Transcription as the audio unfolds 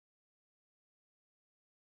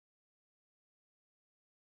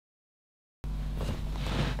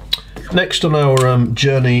Next on our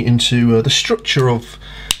journey into the structure of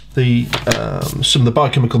the some of the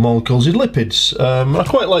biochemical molecules is lipids. I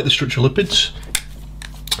quite like the structure of lipids.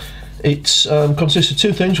 It consists of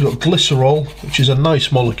two things. We've got glycerol, which is a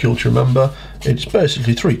nice molecule to remember. It's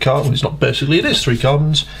basically 3 carbons. It's not basically, it is 3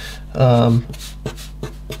 carbons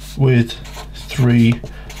with 3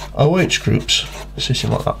 OH groups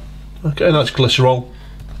sitting like that. Okay, and that's glycerol.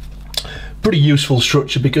 Pretty useful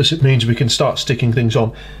structure because it means we can start sticking things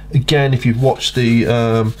on. Again, if you've watched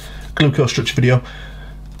the glucose structure video,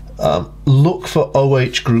 look for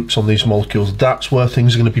OH groups on these molecules. That's where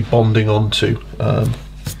things are going to be bonding onto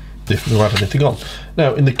if we add anything on.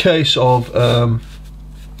 Now, in the case of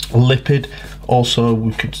lipid, also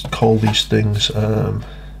we could call these things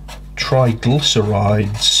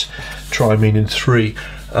triglycerides. Tri meaning 3.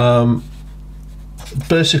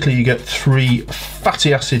 Basically, you get 3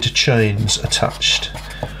 fatty acid chains attached,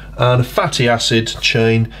 and a fatty acid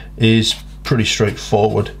chain is pretty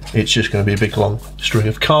straightforward. It's just going to be a big long string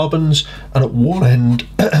of carbons, and at one end,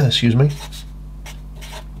 excuse me,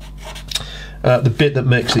 the bit that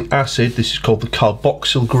makes the acid, this is called the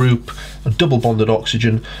carboxyl group, a double bonded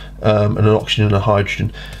oxygen, and an oxygen and a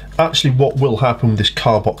hydrogen. Actually, what will happen with this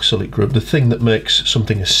carboxylic group, the thing that makes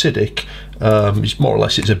something acidic, is more or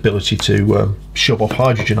less its ability to shove off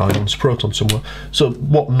hydrogen ions, protons somewhere. So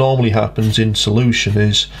what normally happens in solution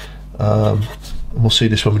is, and we'll see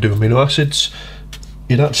this when we do amino acids,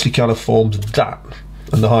 it actually kind of forms that,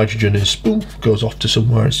 and the hydrogen is, boom, goes off to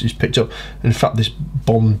somewhere, it's picked up. In fact, this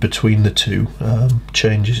bond between the two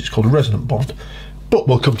changes. It's called a resonant bond, but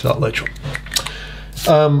we'll come to that later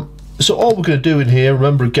on. So all we're going to do in here,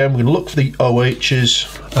 remember again, we're going to look for the OHs,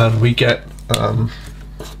 and we get, I'll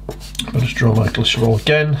just draw my glycerol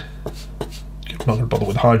again, I'm not going to bother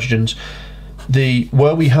with hydrogens.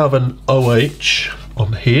 Where we have an OH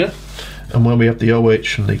on here, and where we have the OH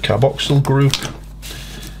from the carboxyl group,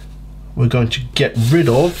 we're going to get rid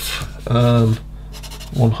of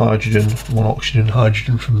 1 hydrogen, 1 oxygen,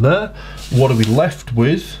 hydrogen from there. What are we left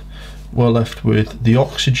with? We're left with the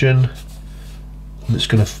oxygen, and it's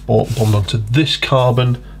going to bond onto this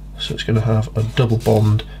carbon, so it's going to have a double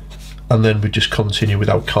bond, and then we just continue with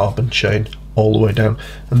our carbon chain all the way down.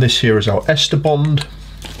 And this here is our ester bond.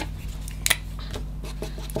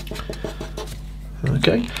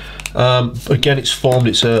 Okay. Again, it's formed,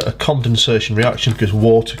 it's a condensation reaction because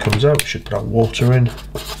water comes out. We should put our water in.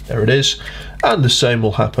 There it is. And the same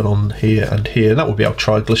will happen on here and here. That would be our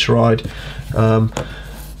triglyceride.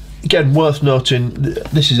 Again, worth noting,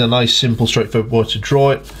 this is a nice, simple, straightforward way to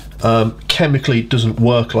draw it. Chemically, it doesn't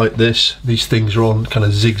work like this. These things are on kind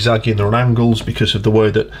of zigzagging or angles because of the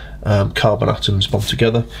way that carbon atoms bond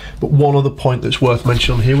together. But one other point that's worth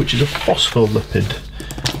mentioning here, which is a phospholipid.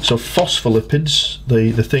 So phospholipids,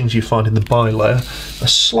 the things you find in the bilayer, are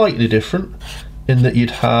slightly different in that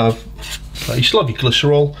you'd have, you still have your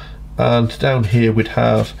glycerol, and down here we'd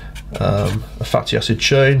have a fatty acid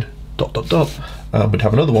chain, dot dot dot, and we'd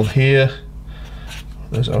have another one here.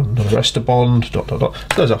 There's another ester bond, dot dot dot.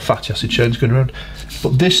 There's our fatty acid chains going around.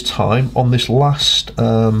 But this time on this last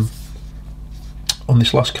carbon,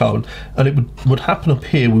 and it would happen up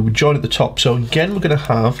here, we would join at the top. So again, we're going to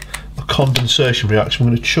have a condensation reaction.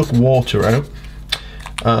 We're going to chuck water out.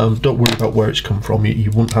 Don't worry about where it's come from.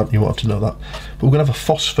 You won't have to know that. But we're going to have a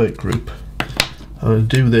phosphate group. I'm going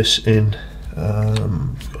to do this in got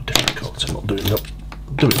a different colour, so I'm not doing that.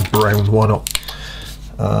 Do it in brown. Why not?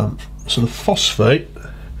 So the phosphate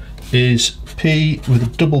is P with a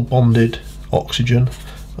double bonded oxygen,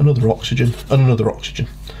 another oxygen, and another oxygen.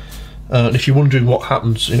 And if you're wondering what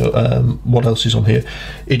happens, what else is on here,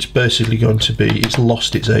 it's basically going to be, it's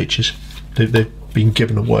lost its H's. They've been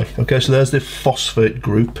given away. Okay, so there's the phosphate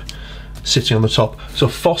group sitting on the top. So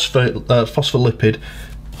phospholipid,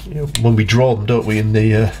 when we draw them, don't we, in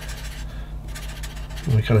the,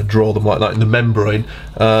 we kind of draw them like that in the membrane,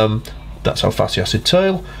 that's our fatty acid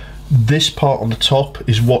tail. This part on the top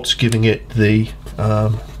is what's giving it the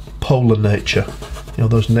polar nature.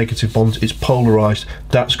 Those negative bonds, it's polarized.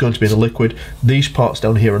 That's going to be in the liquid. These parts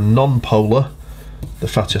down here are non-polar, the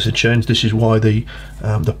fatty acid chains. This is why the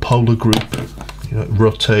polar group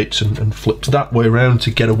rotates and flips that way around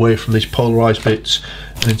to get away from these polarized bits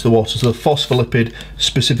and into the water. So the phospholipid,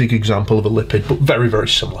 specific example of a lipid, but very, very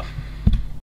similar.